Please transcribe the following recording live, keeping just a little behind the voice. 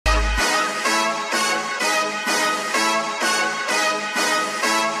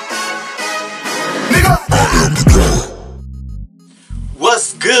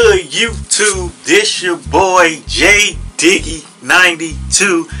YouTube? This your boy J Diggy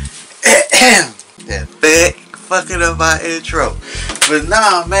 92. That big fucking up my intro. But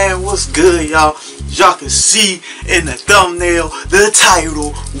nah, man, what's good, y'all? Y'all can see in the thumbnail, the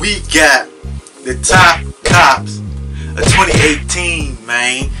title, we got the top cops of 2018,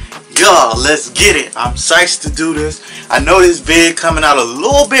 man. Y'all, let's get it. I'm psyched to do this. I know this vid coming out a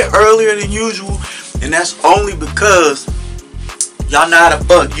little bit earlier than usual, and that's only because y'all know how the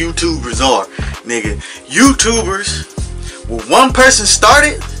fuck YouTubers are, nigga. YouTubers, when one person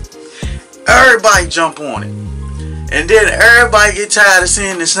started, everybody jump on it. And then everybody get tired of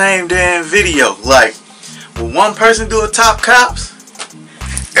seeing the same damn video. Like, when one person do a top cops,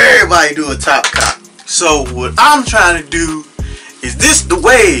 everybody do a top cop. So what I'm trying to do is this the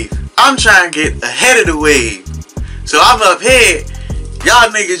wave. I'm trying to get ahead of the wave. So I'm up here. Y'all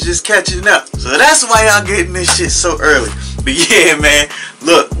niggas just catching up. So that's why y'all getting this shit so early. But yeah, man.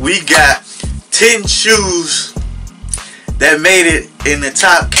 Look, we got 10 shoes that made it in the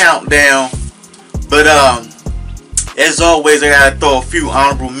top countdown. But as always, I gotta throw a few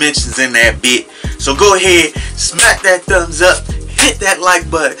honorable mentions in that bit. So go ahead, smack that thumbs up, hit that like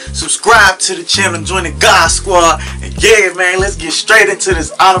button, subscribe to the channel, join the God Squad, and yeah, man, let's get straight into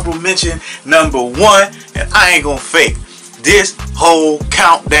this honorable mention number 1. And I ain't gonna fake. This whole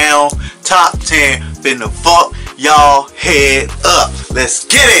countdown top 10 finna fuck y'all head up. Let's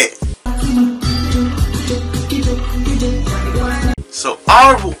get it. So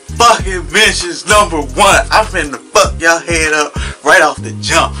honorable fucking mentions number 1. I'm finna fuck y'all head up right off the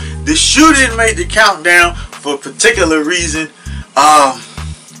jump. The shoe didn't make the countdown for a particular reason.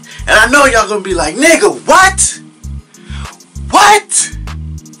 And I know y'all gonna be like, nigga, what? What?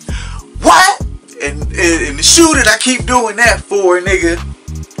 What? And the shoe that I keep doing that for, nigga,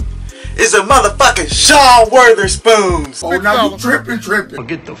 is a motherfucking Sean Witherspoon's. Oh, now you tripping. Well,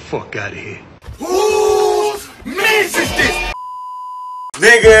 get the fuck out of here. Whose man's is this?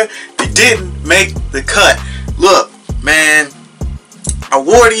 Nigga, they didn't make the cut. Look, man, I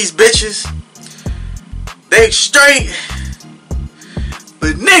wore these bitches. They straight,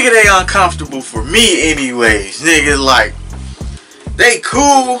 but nigga, they uncomfortable for me anyways. Nigga, like, they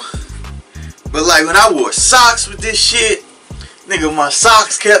cool, but like when I wore socks with this shit, nigga, my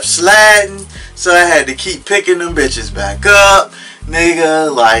socks kept sliding, so I had to keep picking them bitches back up.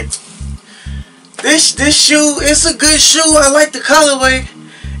 Nigga, like, this shoe, it's a good shoe. I like the colorway,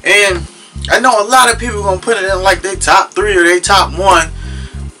 and I know a lot of people gonna put it in like they top 3 or they top 1,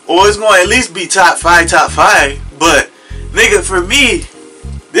 or it's gonna at least be top 5. But nigga, for me,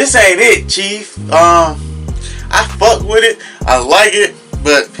 this ain't it, chief. I fuck with it, I like it,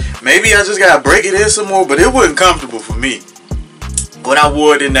 but maybe I just gotta break it in some more. But it wasn't comfortable for me when I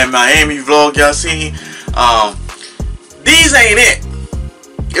wore it in that Miami vlog y'all seen. These ain't it.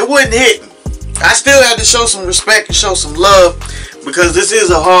 It wasn't hitting. I still had to show some respect and show some love, because this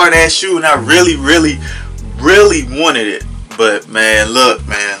is a hard ass shoe and I really wanted it. But man, look,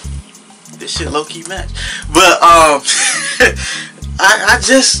 man, this shit low key match. But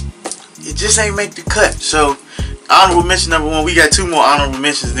it just ain't make the cut. So honorable mention number 1. We got 2 more honorable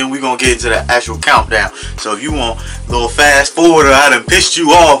mentions, then we gonna get into the actual countdown. So if you want a little fast forward, or I done pissed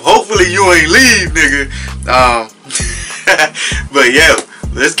you off, hopefully you ain't leave, nigga. But yeah,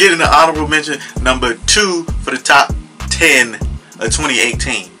 let's get into honorable mention number 2 for the top 10 of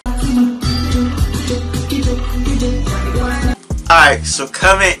 2018. Alright, so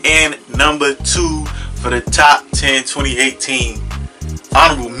coming in number 2 for the top 10 2018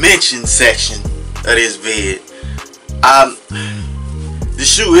 honorable mention section of this vid. The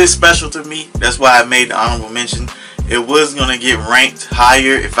shoe is special to me. That's why I made the honorable mention. It was gonna get ranked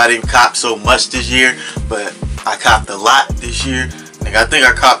higher if I didn't cop so much this year, but I copped a lot this year. Like, I think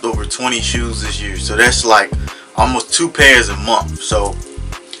I copped over 20 shoes this year, so that's like almost 2 pairs a month. So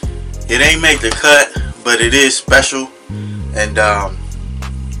it ain't make the cut, but it is special. And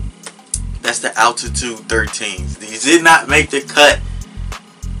that's the Altitude 13s. These did not make the cut,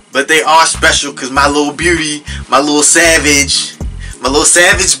 but they are special because my little beauty, my little savage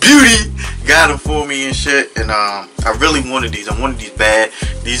beauty got them for me and shit. And I really wanted these. I wanted these bad.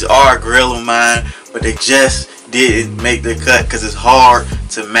 These are a grill of mine, but they just didn't make the cut because it's hard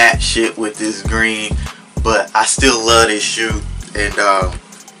to match shit with this green. But I still love this shoe, and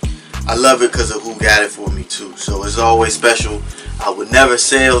I love it because of who got it for me too. So it's always special. I would never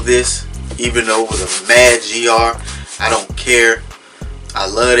sell this, even though it was a mad GR. I don't care. I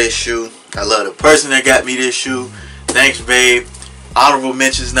love this shoe. I love the person that got me this shoe. Thanks, babe. Honorable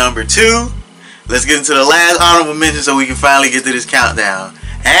mentions number 2. Let's get into the last honorable mention so we can finally get to this countdown.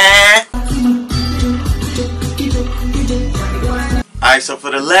 Alright, so for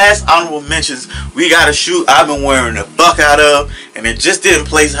the last honorable mentions, we got a shoe I've been wearing the fuck out of, and it just didn't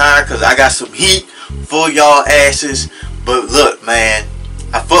place higher because I got some heat for y'all asses. But look, man,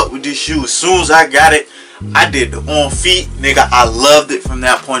 I fucked with this shoe as soon as I got it. I did the on feet, nigga. I loved it from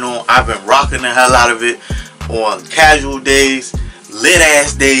that point on. I've been rocking the hell out of it on casual days, lit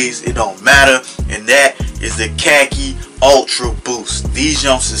ass days, it don't matter. And that is the khaki Ultra Boost. These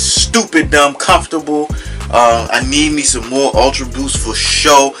jumps is stupid dumb comfortable. I need me some more Ultra Boost for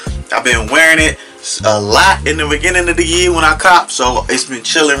sure. I've been wearing it a lot in the beginning of the year when I copped, so it's been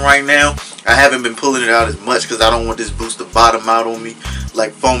chilling right now. I haven't been pulling it out as much because I don't want this boost to bottom out on me,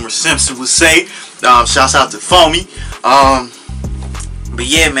 like Foamer Simpson would say. Shouts out to Foamy. But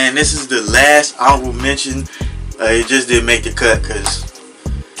yeah, man, this is the last honorable mention. It just didn't make the cut because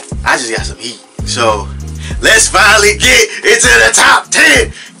I just got some heat. So let's finally get into the top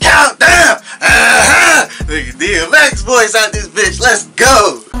 10 countdown. Look at DMX boys out this bitch. Let's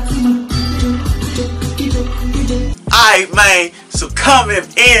go. Alright, man. So coming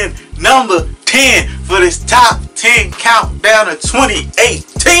in number 10 for this top 10 countdown of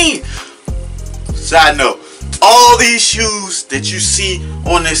 2018. Side note, all these shoes that you see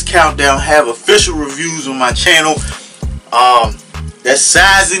on this countdown have official reviews on my channel. That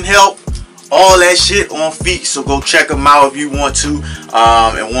sizing help, all that shit on feet, so go check them out if you want to,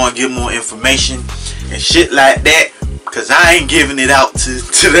 and want to get more information and shit like that, because I ain't giving it out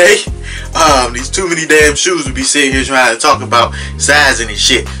today. These too many damn shoes to be sitting here trying to talk about sizing and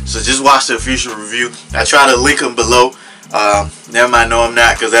shit. So just watch the official review. I try to link them below. Never mind, no I'm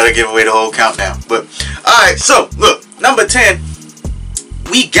not, because that'll give away the whole countdown. But alright, so look, number 10,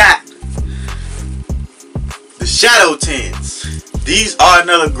 we got the Shadow 10s. These are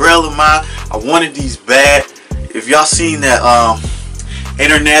another grail of mine. I wanted these bad. If y'all seen that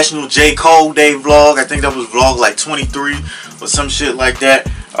International J. Cole Day vlog, I think that was vlog like 23 or some shit like that.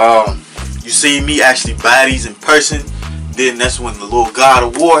 You see me actually buy these in person. Then that's when the little God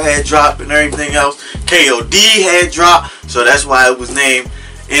of War had dropped and everything else. KOD had dropped, so that's why it was named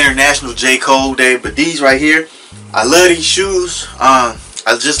International J. Cole Day. But these right here, I love these shoes. I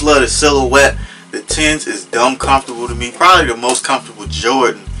just love the silhouette. The 10s is dumb comfortable to me. Probably the most comfortable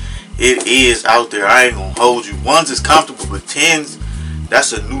Jordan it is out there. I ain't gonna hold you. 1s is comfortable, but 10s,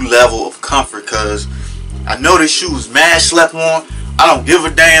 that's a new level of comfort, because I know this shoe is mad slept on. I don't give a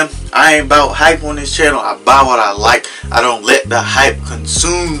damn. I ain't about hype on this channel. I buy what I like. I don't let the hype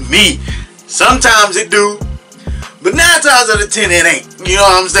consume me. Sometimes it do, but 9 times out of 10 it ain't. You know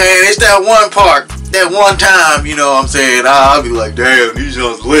what I'm saying? It's that one part, that one time, you know what I'm saying? I'll be like, damn, these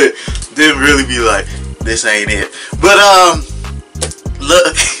joints lit. Then really be like, this ain't it. But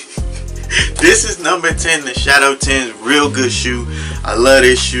look, this is number 10, the Shadow 10's real good shoe. I love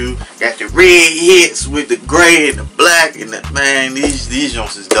this shoe. Got the red hits with the gray and the black, and the, man, these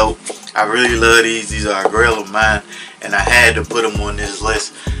joints is dope. I really love these. These are a grail of mine, and I had to put them on this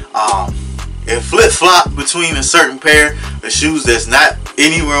list. It flip-flop between a certain pair of shoes that's not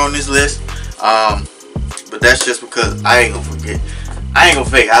anywhere on this list, but that's just because I ain't gonna forget. I ain't gonna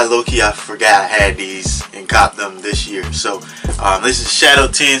fake, I low-key I forgot I had these and copped them this year. So this is Shadow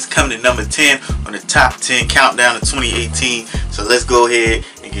 10s coming to number 10 on the top 10 countdown of 2018. So let's go ahead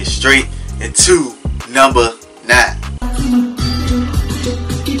and get straight into number 9.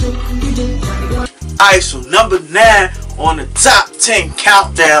 Alright, so number 9 on the top 10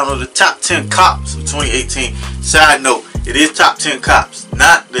 countdown of the top 10 cops of 2018. Side note, it is top 10 cops,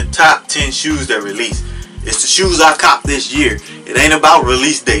 not the top 10 shoes that released. It's the shoes I copped this year. It ain't about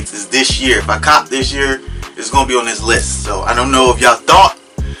release dates. It's this year. If I cop this year, it's gonna be on this list. So I don't know if y'all thought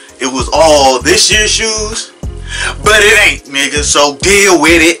it was all this year's shoes, but it ain't, nigga. So deal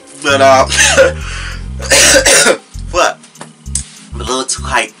with it. But what? I'm a little too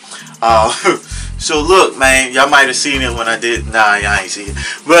hype. So look, man. Y'all might have seen it when I did. Nah, y'all ain't see it.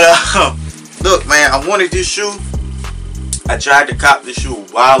 But look, man. I wanted this shoe. I tried to cop this shoe a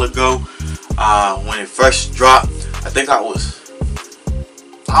while ago. When it first dropped, I think I don't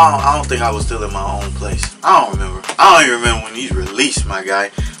think I was still in my own place. I don't remember. I don't even remember when these released, my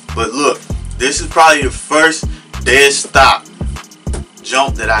guy. But look, this is probably the first dead stop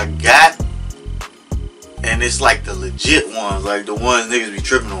jump that I got, and it's like the legit ones, like the ones niggas be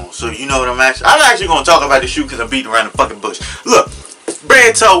tripping on. So you know what I'm actually gonna talk about the shoe because I'm beating around the fucking bush. Look,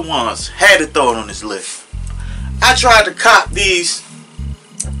 red toe ones, had to throw it on this list. I tried to cop these.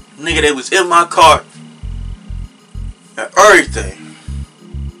 Nigga, they was in my cart and everything.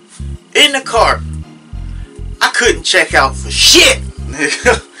 In the cart, I couldn't check out for shit.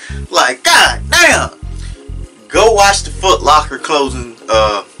 Nigga, like, god damn. Go watch the Foot Locker closing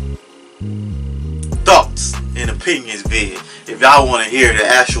thoughts in the opinions vid if y'all want to hear the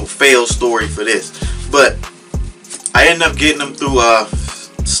actual fail story for this. But I ended up getting them through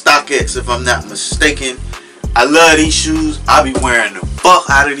StockX, if I'm not mistaken. I love these shoes. I be wearing the fuck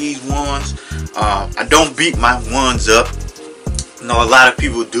out of these ones. I don't beat my ones up. You know, a lot of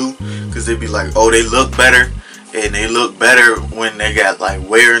people do, because they be like, oh, they look better, and they look better when they got like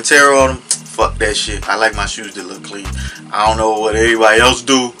wear and tear on them. Fuck that shit. I like my shoes to look clean. I don't know what everybody else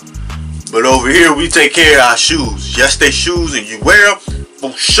do, but over here we take care of our shoes. Yes, they shoes and you wear them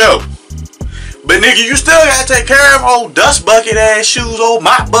for sure. But nigga, you still gotta take care of them old dust bucket ass shoes, old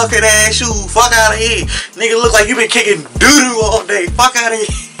mop bucket ass shoes. Fuck out of here. Nigga look like you been kicking doo-doo all day. Fuck out of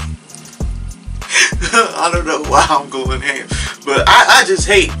here. I don't know why I'm going here, but I just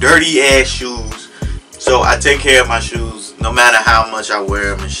hate dirty ass shoes. So I take care of my shoes no matter how much I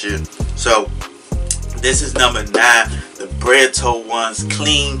wear them and shit. So this is number 9, the bread toe ones,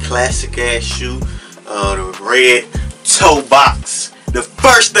 clean classic ass shoe, the red toe box, the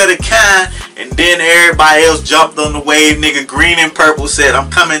first of the kind. And then everybody else jumped on the wave. Nigga, green and purple said, I'm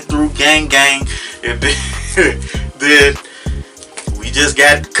coming through, gang gang. And then we just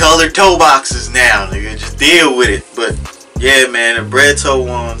got colored toe boxes now, nigga. Just deal with it. But yeah, man, the bread toe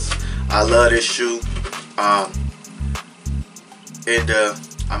ones, I love this shoe.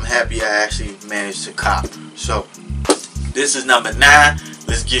 I'm happy I actually managed to cop. So this is number 9.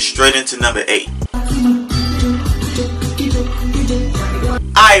 Let's get straight into number 8.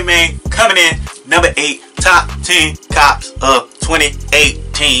 Alright, man, coming in number 8, top 10 cops of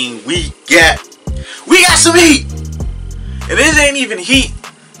 2018. We got some heat. And this ain't even heat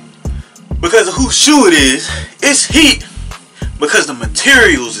because of whose shoe it is. It's heat because the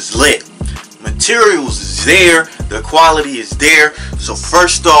materials is lit. Materials is there. The quality is there. So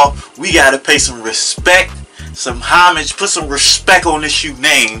first off, we gotta pay some respect, some homage, put some respect on this shoe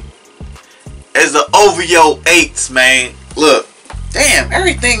name as the OVO 8s, man. Look, damn,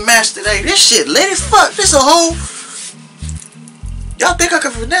 everything matched today. This shit lit as fuck. This a whole. Y'all think I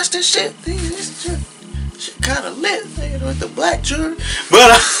can finesse this shit? This shit kind of lit, nigga, with the black jewelry.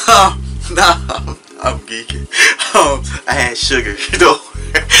 But nah, I'm geeking. I had sugar. Don't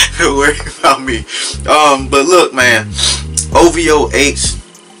worry about me. But look, man, OVO 8s,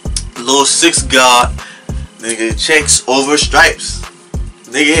 little 6 guard, nigga, checks over stripes.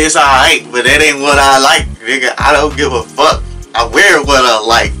 Nigga, it's alright, but that ain't what I like. Nigga, I don't give a fuck. I wear what I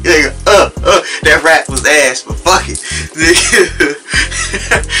like. Nigga, that rap was ass, but fuck it. Nigga.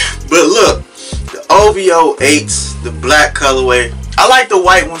 But look, the OVO 8s, the black colorway. I like the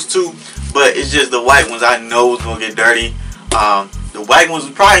white ones too, but it's just the white ones I know is gonna get dirty. The white ones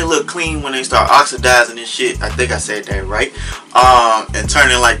will probably look clean when they start oxidizing and shit. I think I said that right. And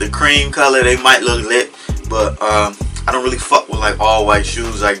turning like the cream color, they might look lit. But I don't really fuck with like all white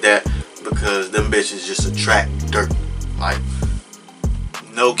shoes like that, because them bitches just attract dirt. Like,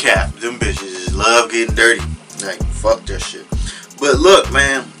 no cap, them bitches just love getting dirty. Like, fuck that shit. But look,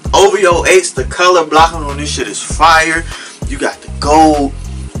 man, OVO 8s, the color blocking on this shit is fire. You got the gold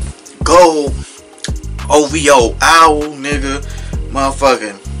OVO owl, nigga.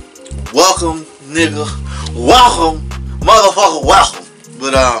 Motherfucking welcome, nigga. Welcome, motherfucker, welcome.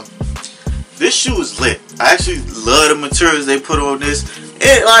 But this shoe is lit. I actually love the materials they put on this.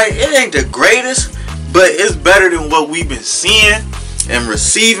 It ain't the greatest, but it's better than what we've been seeing and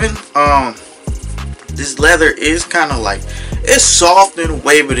receiving. This leather is kind of like, it's soft in a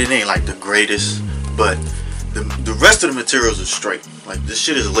way, but it ain't like the greatest. But the rest of the materials are straight. Like, this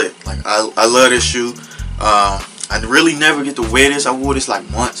shit is lit. Like, I love this shoe. I really never get to wear this. I wore this like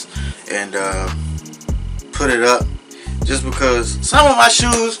once and put it up just because some of my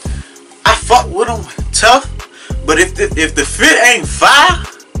shoes, I fuck with them tough, but if the fit ain't fire,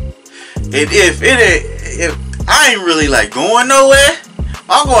 and if I ain't really like going nowhere,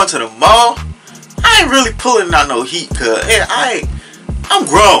 I'm going to the mall, I ain't really pulling out no heat, cause I'm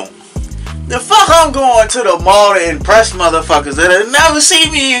grown. The fuck I'm going to the mall to impress motherfuckers that'll never see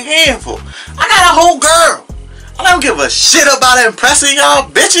me again for? I got a whole girl. I don't give a shit about impressing y'all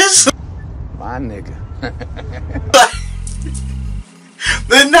bitches. My nigga.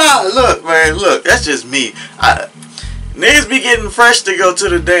 But nah, look, man, look, that's just me. Niggas be getting fresh to go to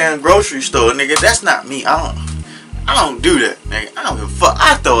the damn grocery store, nigga. That's not me. I don't do that, nigga. I don't give a fuck.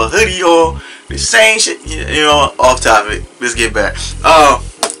 I throw a hoodie on, the same shit, you know, off topic. Let's get back.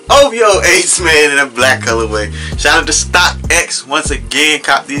 OVO 8s, man, in a black colorway. Shout out to StockX once again.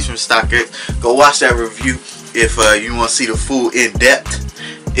 Cop these from StockX. Go watch that review if you want to see the full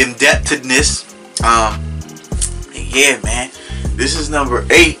in-depthness. Yeah, man, this is number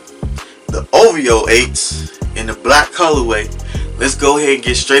 8, the OVO 8s in the black colorway. Let's go ahead and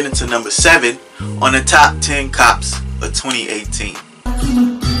get straight into number 7, on the top 10 cops of 2018.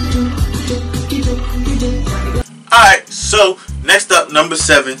 Alright, so next up, number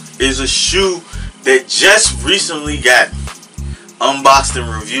 7 is a shoe that just recently got unboxed and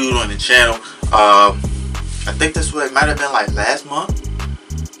reviewed on the channel. I think this might have been like last month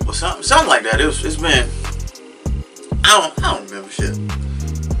or something like that. It's been, I don't remember shit.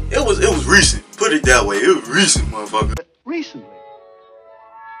 It was recent. Put it that way. It was recent, motherfucker. Recently.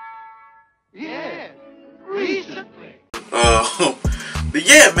 Yeah, recently. But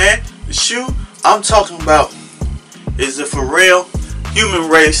yeah, man, the shoe I'm talking about is the Pharrell Human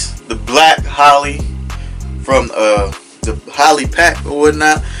Race, the Black Holly from the Holly pack or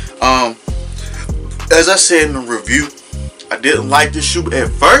whatnot. As I said in the review, I didn't like this shoe at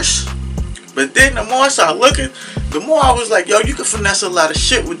first, but then the more I started looking, the more I was like, yo, you can finesse a lot of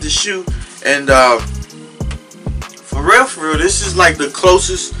shit with this shoe. And for real, this is like the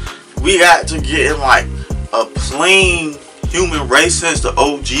closest we got to getting like a plain Human Race since the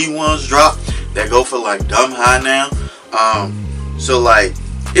OG ones dropped that go for like dumb high now. So like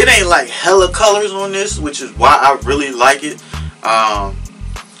it ain't like hella colors on this, which is why I really like it.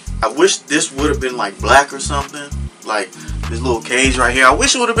 I wish this would have been like black or something, like this little cage right here. I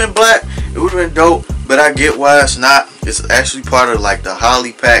wish it would have been black. It would have been dope, but I get why it's not. It's actually part of like the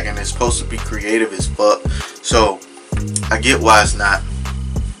Holly pack, and it's supposed to be creative as fuck. So I get why it's not.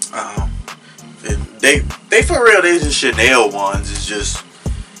 They for real, they just Chanel ones. It's just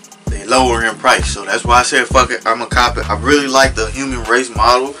they lower in price, so that's why I said fuck it, I'ma cop it. I really like the Human Race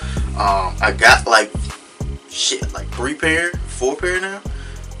model. I got like shit, like 4 pair now.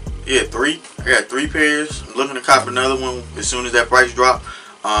 Yeah, 3. I got 3 pairs. I'm looking to cop another one as soon as that price drop.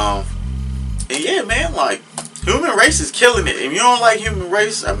 And yeah, man, like Human Race is killing it. If you don't like Human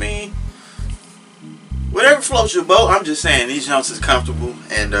Race, I mean, whatever floats your boat. I'm just saying these jumps is comfortable,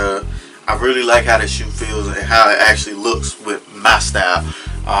 and I really like how the shoe feels and how it actually looks with my style.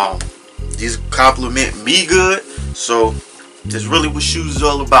 These compliment me good, so that's really what shoes is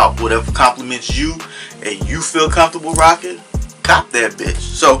all about. Whatever compliments you and you feel comfortable rocking, cop that bitch.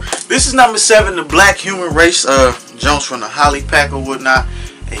 So this is number 7, the Black Human Race jumps from the Holly pack or whatnot.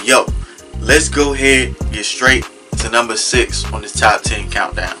 And yo, let's go ahead and get straight to number 6 on this top 10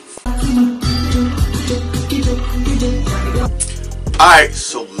 countdown. Alright,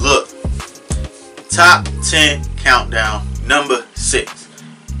 so look, top 10 countdown, number 6.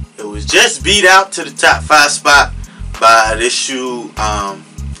 It was just beat out to the top 5 spot by this shoe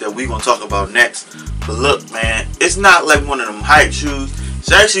that we gonna talk about next. But look, man, it's not like one of them hype shoes.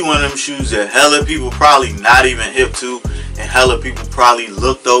 It's actually one of them shoes that hella people probably not even hip to, and hella people probably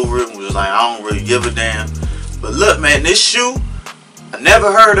looked over it and was like, I don't really give a damn. But look, man, this shoe, I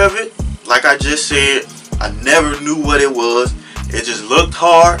never heard of it. Like I just said, I never knew what it was. It just looked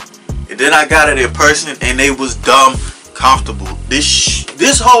hard, and then I got it in person, and it was dumb comfortable.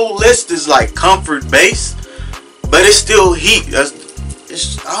 This whole list is like comfort based, but it's still heat. I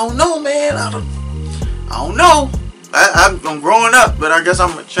don't know, man. I don't know. I'm growing up, but I guess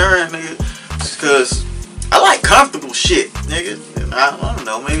I'm maturing, nigga. Because I like comfortable shit, nigga. And I don't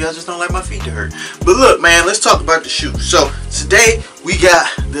know. Maybe I just don't like my feet to hurt. But look, man, let's talk about the shoe. So today we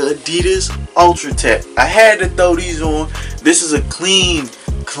got the Adidas Ultra Tech. I had to throw these on. This is a clean,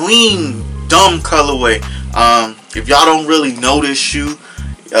 dumb colorway. If y'all don't really know this shoe,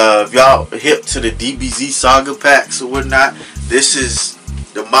 if y'all hip to the DBZ Saga packs or whatnot, this is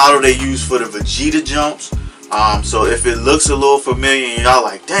the model they use for the Vegeta jumps. So if it looks a little familiar and y'all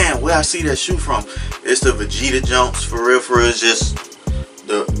like, damn, where I see that shoe from? It's the Vegeta jumps. For real, it's just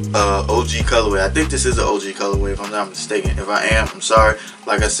the OG colorway. I think this is an OG colorway if I'm not mistaken. If I am, I'm sorry.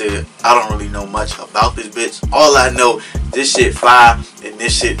 Like I said, I don't really know much about this bitch. All I know, this shit fire and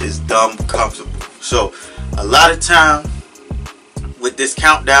this shit is dumb comfortable. So a lot of time with this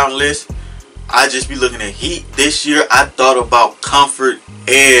countdown list, I just be looking at heat. This year I thought about comfort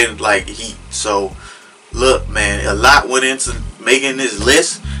and like heat. So look, man, a lot went into making this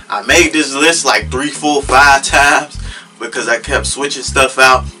list. I made this list like 3, 4, 5 times because I kept switching stuff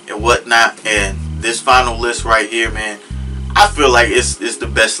out and whatnot. And this final list right here, man, I feel like it's the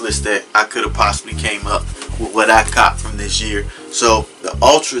best list that I could have possibly came up with what I copped from this year. So the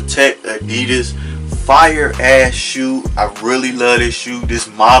Ultra Tech Adidas fire ass shoe. I really love this shoe. This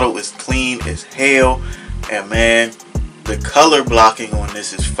model is clean as hell, and man, the color blocking on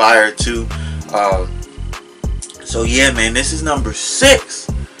this is fire too. So yeah, man, this is number 6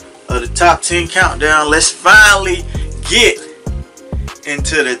 of the top 10 countdown. Let's finally get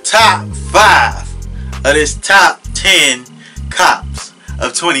into the top 5 of this top 10 cops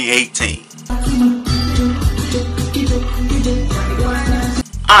of 2018.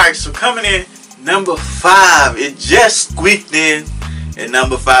 Alright, so coming in Number 5, it just squeaked in. And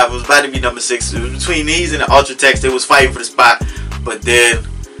number 5, it was about to be number 6. It was between these and the Ultratechs. They was fighting for the spot. But then,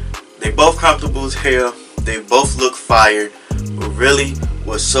 they both comfortable as hell. They both look fire. But really,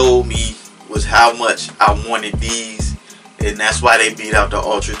 what sold me was how much I wanted these. And that's why they beat out the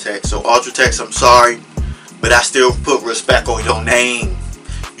Ultratech. So Ultratechs, I'm sorry, but I still put respect on your name.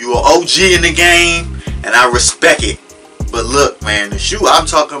 You are OG in the game, and I respect it. But look, man, the shoe I'm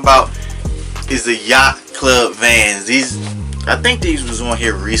talking about is the Yacht Club Vans. These, I think these was on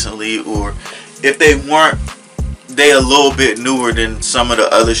here recently, or if they weren't, they a little bit newer than some of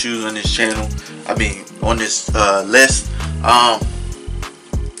the other shoes on this channel. I mean, on this list. I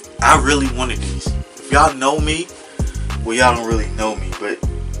really wanted these. If y'all know me, well, y'all don't really know me, but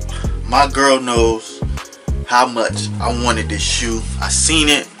my girl knows how much I wanted this shoe. I seen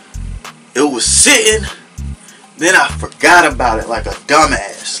it. It was sitting. Then I forgot about it like a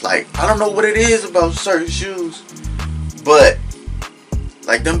dumbass. Like, I don't know what it is about certain shoes, but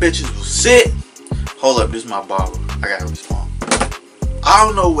like them bitches will sit. Hold up, this is my barber. I gotta respond. I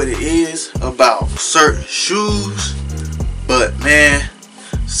don't know what it is about certain shoes, but man,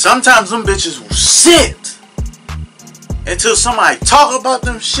 sometimes them bitches will sit until somebody talk about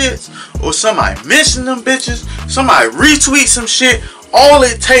them shits, or somebody mention them bitches, somebody retweet some shit. All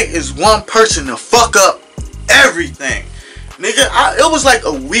it take is one person to fuck up everything. Nigga, it was like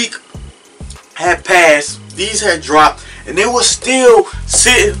a week had passed, these had dropped, and they were still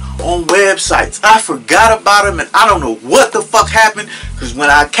sitting on websites. I forgot about them, and I don't know what the fuck happened, because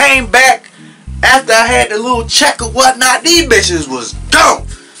when I came back after I had the little check or whatnot, these bitches was gone.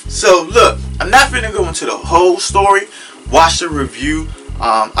 So look, I'm not finna go into the whole story. Watch the review.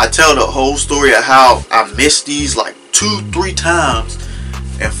 I tell the whole story of how I missed these like 2-3 times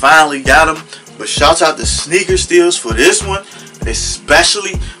and finally got them. But shouts out to Sneaker Steals for this one,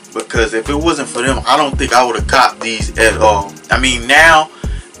 especially because if it wasn't for them, I don't think I would have copped these at all. I mean, now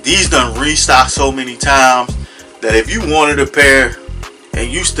these done restocked so many times that if you wanted a pair and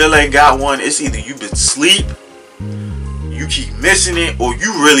you still ain't got one, it's either you been asleep, you keep missing it, or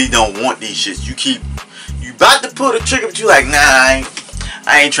you really don't want these shits. You about to pull the trigger, but you like, nah,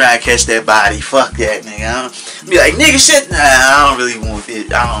 I ain't trying to catch that body. Fuck that, nigga. Be like, nigga, shit, nah, I don't really want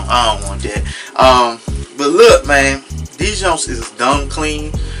it. I don't want that. But look, man, these jumps is dumb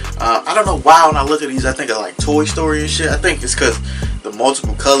clean. I don't know why when I look at these, I think of like Toy Story and shit. I think it's because the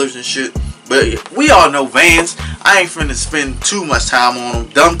multiple colors and shit. But we all know Vans. I ain't finna spend too much time on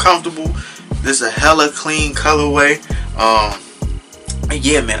them. Dumb comfortable. This is a hella clean colorway. And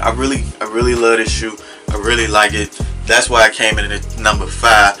yeah, man, I really love this shoe. I really like it. That's why I came in at number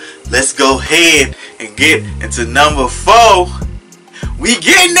 5. Let's go ahead and get into number 4. We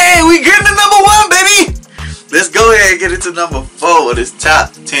getting there. We getting to number 1, baby. Let's go ahead and get into number 4 of this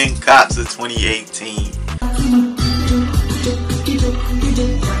top 10 cops of 2018.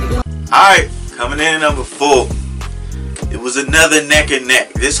 Alright, coming in at number 4. It was another neck and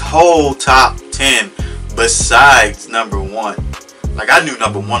neck. This whole top 10 besides number 1. Like, I knew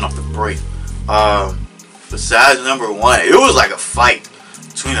number 1 off the break. Besides number 1, it was like a fight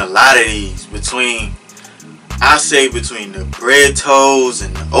between a lot of these. I say between the Bread Toes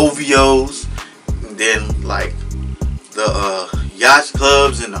and the OVOs. And then like the Yacht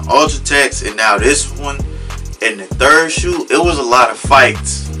Clubs and the Ultratechs. And now this one. And the third shoe. It was a lot of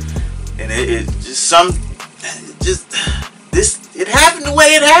fights. And it happened the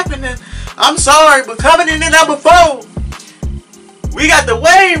way it happened. And I'm sorry, but coming in at number 4, we got the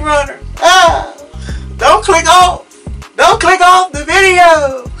Wave Runner. Don't click off. Don't click off the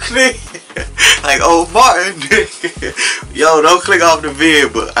video. Like old Martin. Yo, don't click off the video.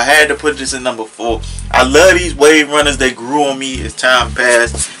 But I had to put this in number 4. I love these Wave Runners. They grew on me as time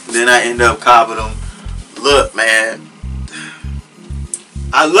passed. Then I end up copping them. Look, man.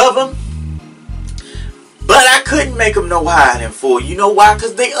 I love them. But I couldn't make them no higher than 4. You know why?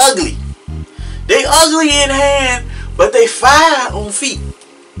 Because they ugly. They ugly in hand, but they fire on feet.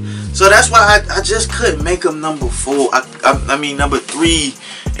 So that's why I just couldn't make them number 4. I mean number 3,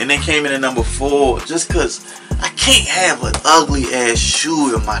 and then came in at number 4 just because I can't have an ugly ass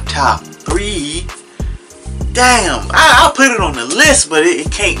shoe in my top 3. Damn, I'll put it on the list, but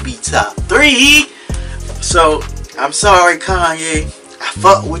it can't be top 3. So I'm sorry, Kanye. I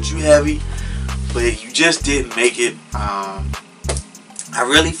fuck with you heavy, but you just didn't make it. I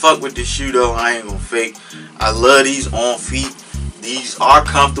really fuck with this shoe though. I ain't gonna fake. I love these on feet. These are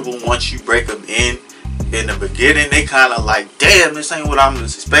comfortable once you break them in. In the beginning, they kind of like, damn, this ain't what I'm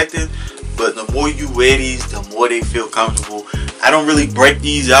expecting. But the more you wear these, the more they feel comfortable. I don't really break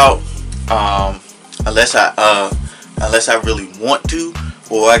these out unless I really want to.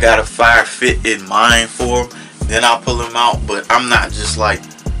 or I got a fire fit in mind for them, then I'll pull them out. But I'm not just like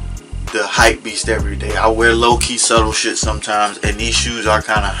the hype beast every day. I wear low-key subtle shit sometimes, and these shoes are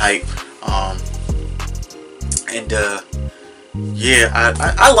kind of hype. Yeah,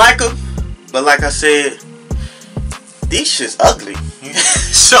 I like them, but like I said, these shit's ugly.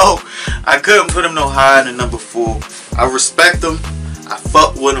 So I couldn't put them no higher than number 4. I respect them, I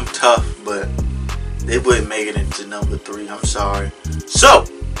fuck with them tough, but they wouldn't make it into number 3. I'm sorry. So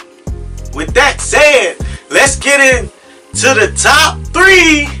with that said, let's get into the top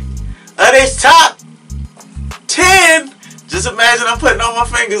 3 of this top 10. Just imagine I'm putting all my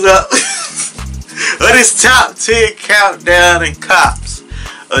fingers up. Of this top 10 countdown and cops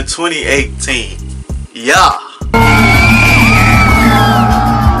of 2018. Yeah.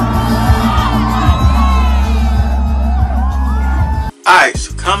 Alright,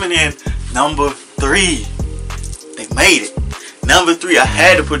 so coming in number 3. They made it. Number 3, I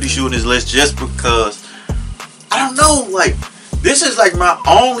had to put this shoe on this list just because, I don't know, like, this is like my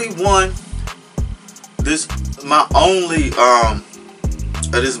only one. This my only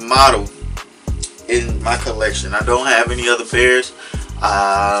this model in my collection. I don't have any other pairs.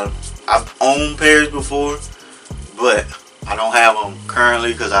 I've owned pairs before, but I don't have them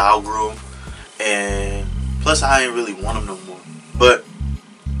currently because I outgrew them, and plus I ain't really want them no more. But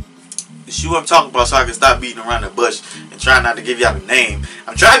the shoe I'm talking about, so I can stop beating around the bush and trying not to give y'all the name.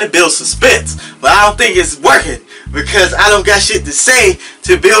 I'm trying to build suspense, but I don't think it's working because I don't got shit to say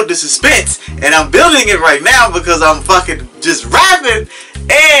to build the suspense, and I'm building it right now because I'm fucking just rapping.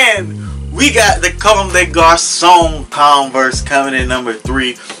 And we got the Comme des Garçons Converse coming in number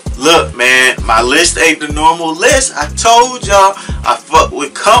 3. Look, man, my list ain't the normal list. I told y'all I fuck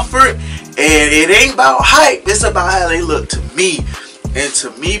with comfort, and it ain't about hype. It's about how they look to me. And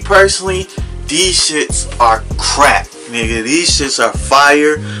to me personally, these shits are crack, nigga. These shits are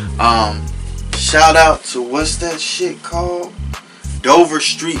fire. Shout out to, what's that shit called? Dover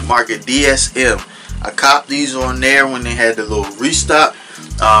Street Market, DSM. I copped these on there when they had the little restock.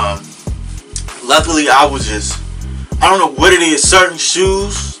 Luckily, I don't know what it is. Certain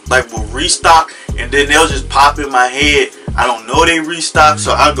shoes like will restock, and then they'll just pop in my head. I don't know they restock,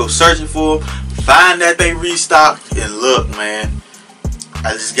 so I'll go searching for them, find that they restocked, and look, man,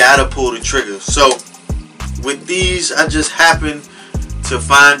 I just gotta pull the trigger. So with these, I just happened to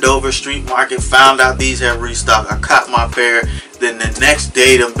find Dover Street Market, found out these had restocked. I caught my pair. Then the next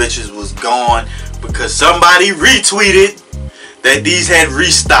day, them bitches was gone because somebody retweeted that these had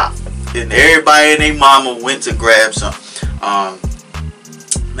restocked, and everybody and their mama went to grab some. I'm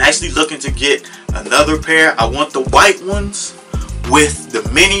actually looking to get another pair. I want the white ones with the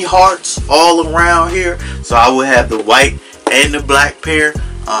mini hearts all around here, so I will have the white and the black pair.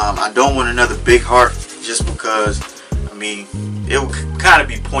 I don't want another big heart just because, I mean, it would kind of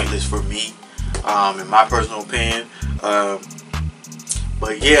be pointless for me, in my personal opinion.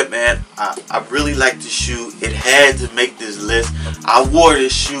 But yeah, man, I really like this shoe. It had to make this list. I wore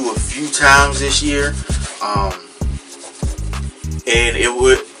this shoe a few times this year, and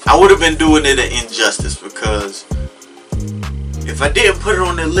I would have been doing it an injustice, because if I didn't put it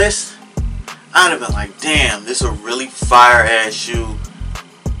on the list, I'd have been like, damn, this is a really fire ass shoe.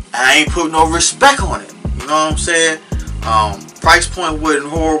 I ain't put no respect on it. You know what I'm saying? Price point wasn't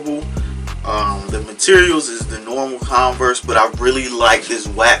horrible. The materials is the normal Converse, but I really like this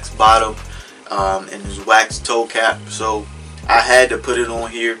wax bottom and this wax toe cap, so I had to put it on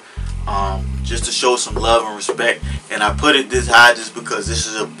here just to show some love and respect. And I put it this high just because this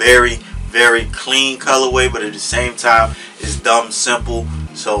is a very, very clean colorway, but at the same time it's dumb simple.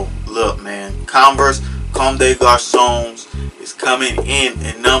 So look, man, Converse Comme des Garçons is coming in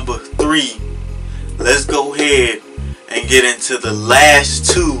at number 3. Let's go ahead and get into the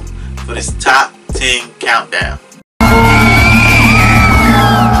last 2 for this top 10 countdown.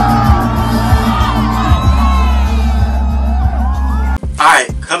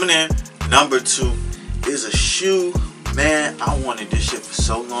 Alright, coming in number 2 is a shoe. Man, I wanted this shit for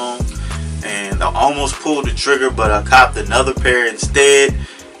so long, and I almost pulled the trigger, but I copped another pair instead,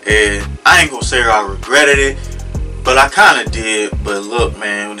 and I ain't gonna say I regretted it, but I kind of did. But look,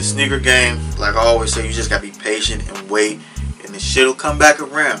 man, with the sneaker game, like I always say, you just gotta be patient and wait, and the shit'll come back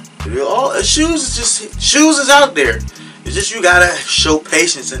around. Shoes is out there. It's just you gotta show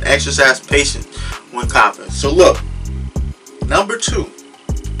patience and exercise patience when copping. So look, number 2,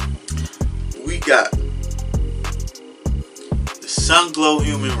 we got the Sunglow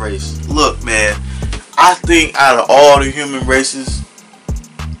Human Race. Look, man, I think out of all the human races,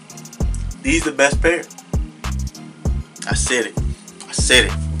 these the best pair. I said it. I said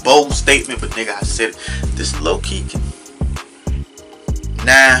it. Bold statement, but nigga, I said it. This low key can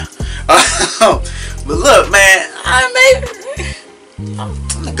Nah. But look, man, I'm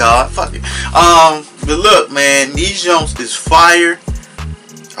the god, fuck it. But look, man, these Jones is fire.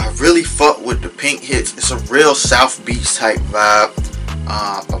 I really fuck with the pink hits. It's a real South Beach type vibe.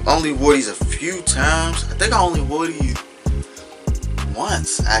 I've only wore these a few times. I think I only wore these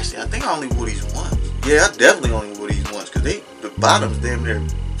once, actually. I think I only wore these once. Yeah, I definitely only wore these once, because the bottoms damn near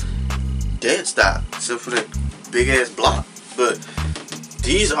dead stop, except for that big ass block. But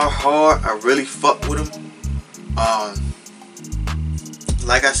these are hard. I really fuck with them.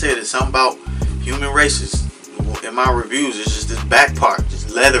 Like I said, it's something about human races. In my reviews, it's just this back part,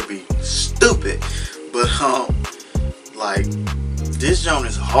 just leathery, stupid. But like, this joint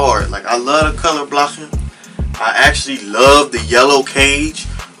is hard. Like, I love the color blocking. I actually love the yellow cage,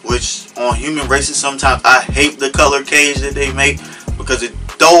 which on human races sometimes I hate the color cage that they make because it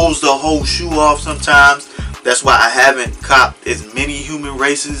throws the whole shoe off sometimes. That's why I haven't copped as many human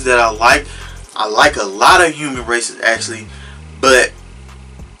races that I like. I like a lot of human races actually, but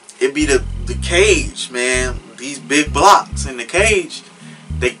it be the cage, man. These big blocks in the cage,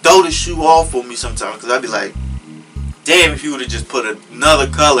 they throw the shoe off for me sometimes, because I'd be like, damn, if you would have just put another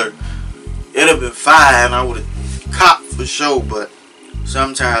color, it'd have been fine. I would have copped for sure. But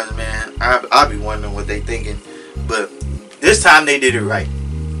sometimes, man, I be wondering what they thinking. But this time they did it right,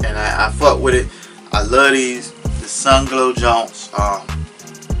 and I fuck with it. I love these, the Sun Glow Jones.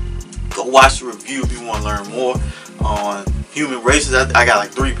 Go watch the review if you want to learn more on human races. I got like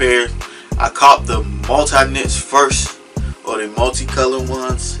 3 pairs. I copped the multi-knits first, or the multicolored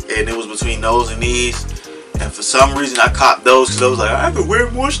ones, and it was between those and these. And for some reason I copped those because I was like, I could wear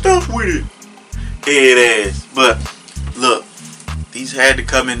more stuff with it. Head ass. But look, these had to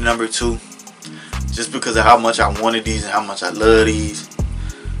come in number 2, just because of how much I wanted these and how much I love these.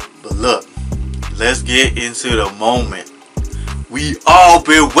 But look, let's get into the moment we all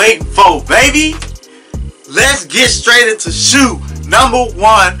been waiting for, baby. Let's get straight into shoe number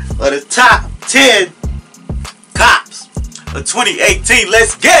 1 of the top 10 cops of 2018.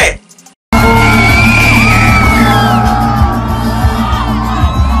 Let's get it.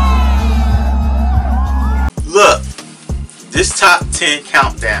 Look, this top 10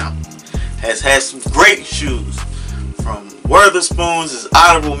 countdown has had some great shoes, from Witherspoons as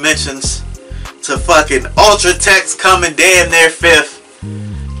honorable mentions, to fucking Ultratechs coming damn near 5th,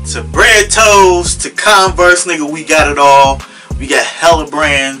 to Bread Toes, to Converse, nigga, we got it all. We got hella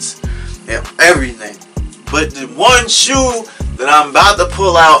brands and everything. But the one shoe that I'm about to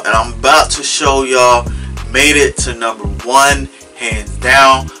pull out and I'm about to show y'all made it to number 1 hands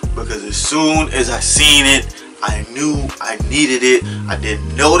down, because as soon as I seen it, I knew I needed it. I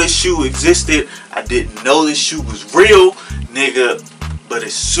didn't know this shoe existed. I didn't know this shoe was real, nigga. But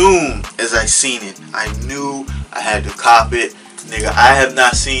as soon as I seen it, I knew I had to cop it. Nigga, I have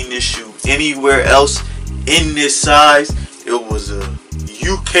not seen this shoe anywhere else in this size. It was a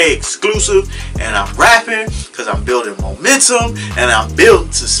UK exclusive, and I'm rapping because I'm building momentum and I'm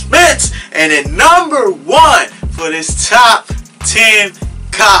building suspense. And at number 1 for this top 10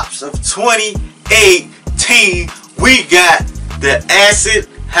 cops of 2018, we got the Acid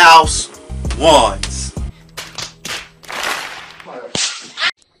House 1s.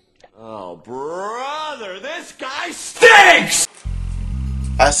 Oh, brother, this guy stinks!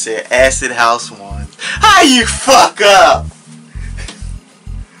 I said Acid House 1s. How you fuck up?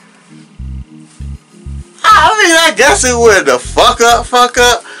 I mean, I guess it would the fuck up.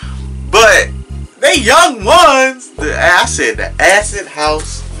 But they young ones. I said the Acid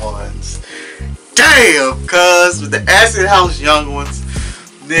House 1s. Damn, cuz with the Acid House young ones,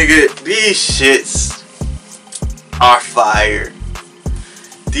 nigga, these shits are fire.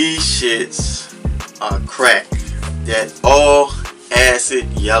 These shits are crack. That all acid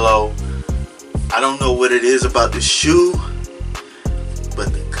yellow. I don't know what it is about the shoe,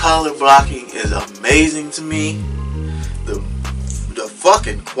 but the color blocking is amazing to me. The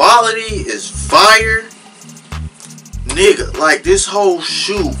fucking quality is fire. Nigga, like this whole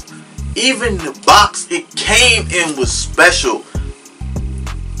shoe, even the box it came in was special.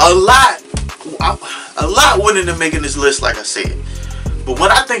 A lot went into making this list, like I said. But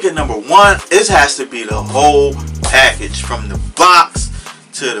when I think of number 1, it has to be the whole package, from the box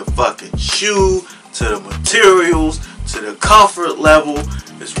to the fucking shoe, to the materials, to the comfort level,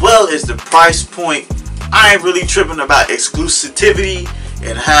 as well as the price point. I ain't really tripping about exclusivity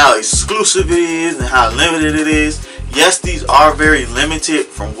and how exclusive it is and how limited it is. Yes, these are very limited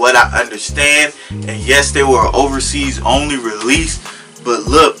from what I understand, and yes, they were overseas only release. But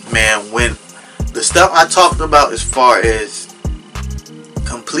look, man, when the stuff I talked about as far as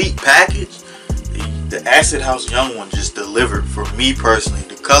complete package, the Acid House Young One just delivered for me personally.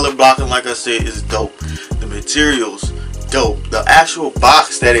 The color blocking, like I said, is dope. The materials, dope. The actual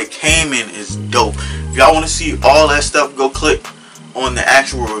box that it came in is dope. If y'all want to see all that stuff, go click on the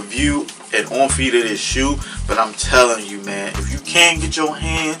actual review and on feed of this shoe. But I'm telling you, man, if you can't get your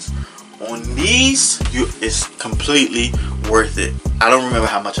hands on these, it's completely worth it. I don't remember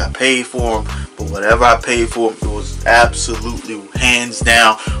how much I paid for them, but whatever I paid for them, it was absolutely hands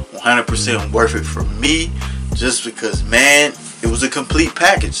down 100% worth it for me, just because, man, it was a complete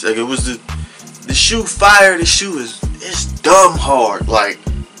package. Like, it was the shoe fire. The shoe it's dumb hard. Like,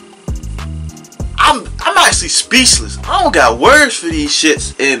 I'm actually speechless. I don't got words for these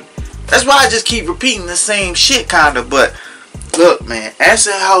shits, and that's why I just keep repeating the same shit, kinda. But look, man,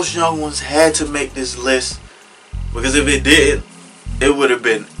 Acid House Young Ones had to make this list, because if it didn't, it would have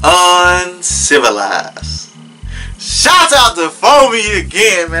been uncivilized. Shout out to Foamy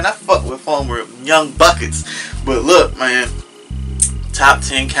again, man. I fuck with Foamy, Young Buckets. But look, man, top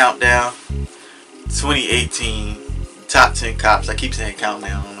 10 countdown 2018, top 10 cops. I keep saying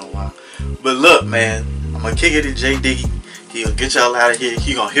countdown, I don't know why. But look, man, I'm gonna kick it to J Diggy. He'll get y'all out of here.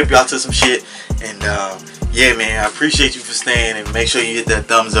 He gonna hip y'all to some shit. And yeah, man, I appreciate you for staying, and make sure you hit that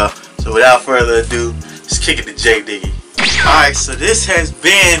thumbs up. So without further ado, let's kick it to J Diggy. Alright, so this has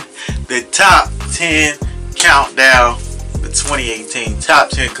been the top 10 countdown for 2018. Top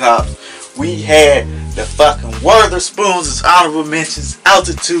 10 cops. We had the fucking Witherspoons as honorable mentions,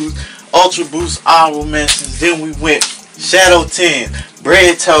 Altitude, Ultra Boost honorable mentions. Then we went Shadow 10,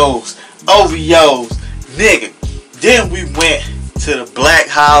 Bread Toes, OVOs, nigga. Then we went to the Black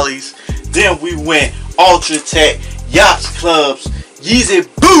Hollies. Then we went Ultra Tech, Yachts Clubs, Yeezy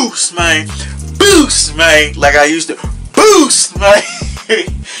Boost, man. Boost, man. Like I used to boost, man.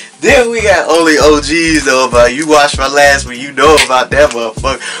 Then we got only OGs though, but you watched my last one, you know about that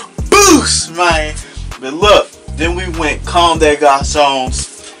motherfucker. Boost, man. But look, then we went Calm That Garçons,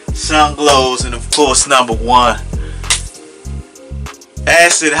 Sun Glows, and of course number 1,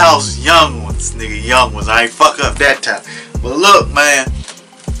 Acid House Young Ones, nigga, Young Ones. I ain't fuck up that time. But look, man,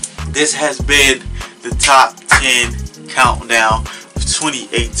 this has been the top 10 countdown of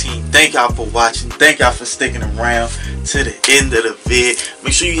 2018. Thank y'all for watching. Thank y'all for sticking around to the end of the vid.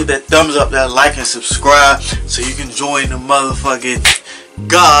 Make sure you hit that thumbs up, that like, and subscribe so you can join the motherfucking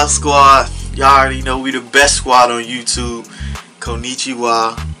God Squad. Y'all already know we the best squad on YouTube.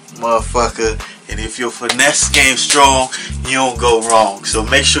 Konnichiwa, motherfucker. And if your finesse game strong, you don't go wrong. So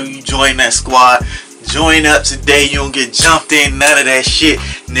make sure you join that squad. Join up today. You don't get jumped in. None of that shit.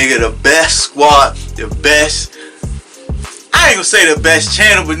 Nigga, the best squad. The best. I ain't gonna say the best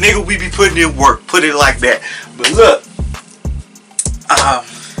channel, but nigga, we be putting in work. Put it like that. But look.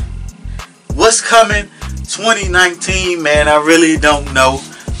 What's coming 2019, man? I really don't know.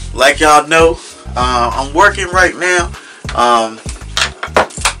 Like y'all know, I'm working right now.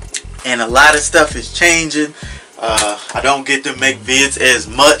 And a lot of stuff is changing. I don't get to make vids as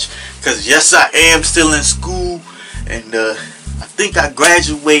much because yes, I am still in school, and I think I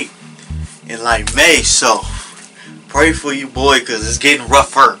graduate in like May. So pray for you, boy, because it's getting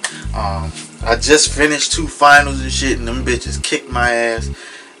rougher. I just finished 2 finals and shit, and them bitches kicked my ass.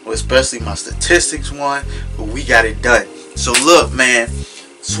 Well, especially my statistics one, but we got it done. So look, man,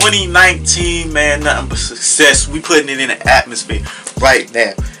 2019, man, nothing but success. We putting it in the atmosphere right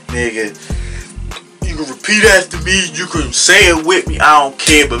now. Nigga, you can repeat after me, you can say it with me, I don't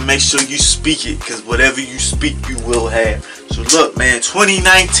care, but make sure you speak it, because whatever you speak, you will have. So look, man,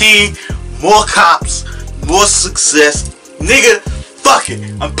 2019, more cops, more success. Nigga, fuck it,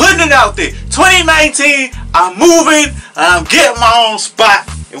 I'm putting it out there. 2019, I'm moving, I'm getting my own spot,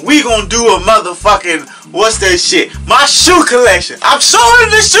 and we gonna do a motherfucking, what's that shit? My shoe collection. I'm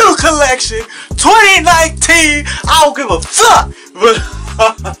showing the shoe collection. 2019, I don't give a fuck. But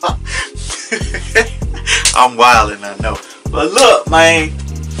I'm wildin', I know. But look, man,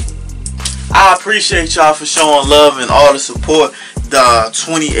 I appreciate y'all for showing love and all the support. The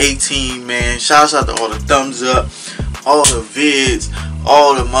 2018, man. Shouts out to all the thumbs up, all the vids,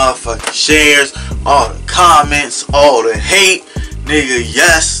 all the motherfucking shares, all the comments, all the hate. Nigga,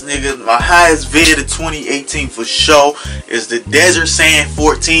 yes, nigga, my highest vid of 2018 for sure is the Desert Sand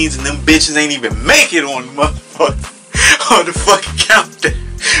 14s, and them bitches ain't even make it on the motherfucker. On the fucking countdown.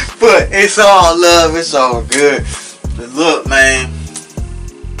 But it's all love, it's all good. But look, man,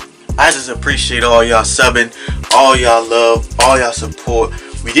 I just appreciate all y'all subbing, all y'all love, all y'all support.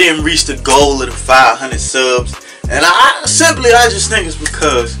 We didn't reach the goal of the 500 subs, and I just think it's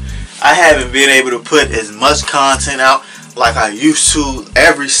because I haven't been able to put as much content out like I used to.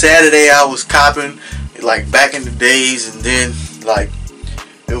 Every Saturday I was copping, like back in the days, and then like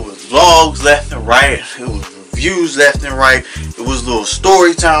it was vlogs vlogs left and right. It was reviews left and right. It was little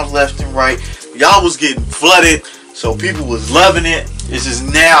story times left and right. Y'all was getting flooded, so people was loving it. It's just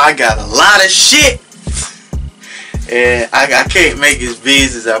now I got a lot of shit, and I can't make as big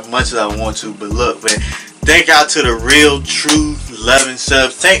as much as I want to. But look, man, thank y'all to the real, true, loving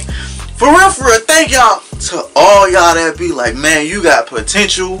subs. For real, thank y'all to all y'all that be like, man, you got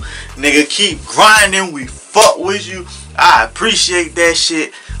potential, nigga. Keep grinding. We fuck with you. I appreciate that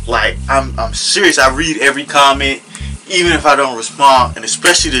shit. Like, I'm serious. I read every comment, even if I don't respond, and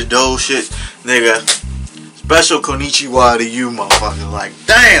especially the those shit, nigga. Special konnichiwa to you, motherfucker. Like,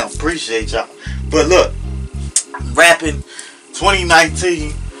 damn, appreciate y'all. But look, I'm rapping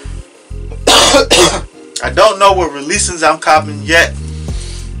 2019. I don't know what releases I'm copping yet.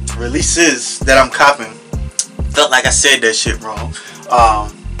 Releases that I'm copping. Felt like I said that shit wrong.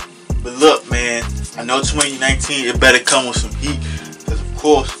 But look, man, I know 2019 it better come with some heat, because of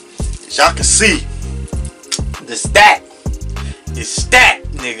course, as y'all can see, the stat is stacked,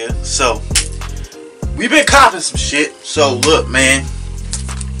 nigga. So we been copping some shit. So look, man,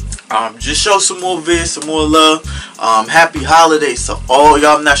 just show some more vids, some more love. Happy holidays to all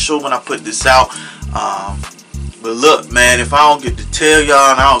y'all. I'm not sure when I put this out. But look, man, if I don't get to tell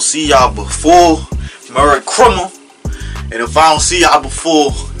y'all and I don't see y'all before Merry Christmas, and if I don't see y'all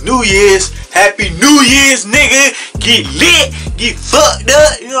before New Year's, Happy New Year's, nigga. Get lit, get fucked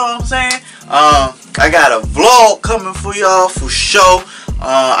up, you know what I'm saying? I got a vlog coming for y'all for sure.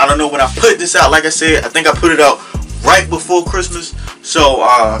 I don't know when I put this out. Like I said, I think I put it out right before Christmas. So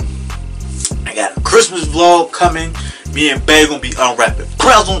I got a Christmas vlog coming. Me and Bay gonna be unwrapping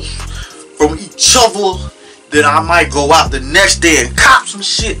presents from each other. Then I might go out the next day and cop some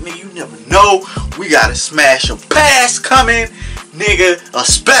shit, man. You never know. We got a smash a pass coming, nigga. A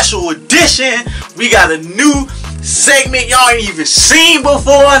special edition. We got a new segment y'all ain't even seen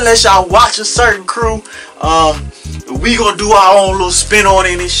before unless y'all watch a certain crew. We gonna do our own little spin on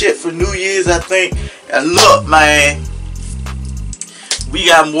it and shit for New Year's, I think. And look, man, we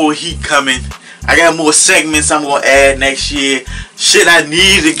got more heat coming. I got more segments I'm gonna add next year. Shit I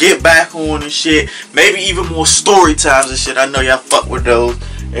need to get back on and shit. Maybe even more story times and shit. I know y'all fuck with those.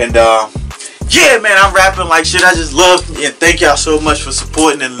 And yeah, man, I'm rapping like shit. I just love and thank y'all so much for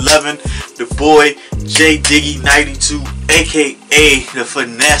supporting and loving the boy J Diggy 92, aka the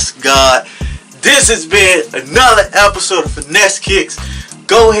Finesse God. This has been another episode of Finesse Kicks.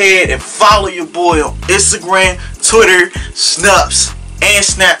 Go ahead and follow your boy on Instagram, Twitter, Snaps, and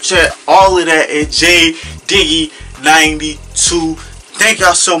Snapchat, all of that at J Diggy 92. Thank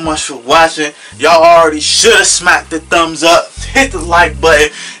y'all so much for watching. Y'all already should have smacked the thumbs up, hit the like button,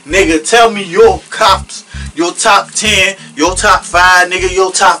 nigga. Tell me your cops, your top 10, your top 5, nigga,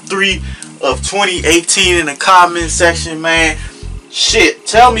 your top 3 of 2018 in the comment section, man. Shit,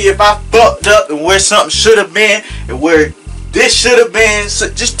 tell me if I fucked up and where something should have been and where this should have been. So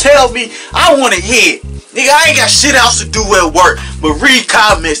just tell me. I want to hear it. Nigga, I ain't got shit else to do at work but read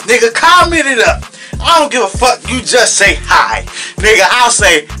comments. Nigga, comment it up. I don't give a fuck. You just say hi. Nigga, I'll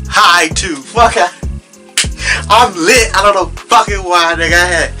say hi too. Fuck it. I'm lit. I don't know fucking why, nigga. I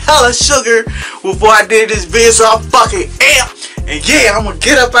had hella sugar before I did this video, so I'm fucking amped. And yeah, I'm gonna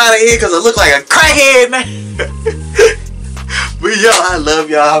get up out of here because I look like a crackhead, man. But yo, I love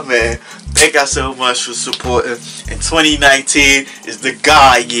y'all, man. Thank y'all so much for supporting. And 2019 is the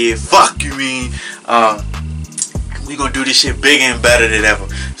God year. Fuck you mean. We gonna do this shit bigger and better than ever.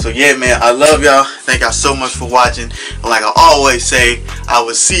 So yeah, man, I love y'all. Thank y'all so much for watching. And like I always say, I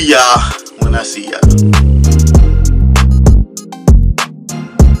will see y'all when I see y'all.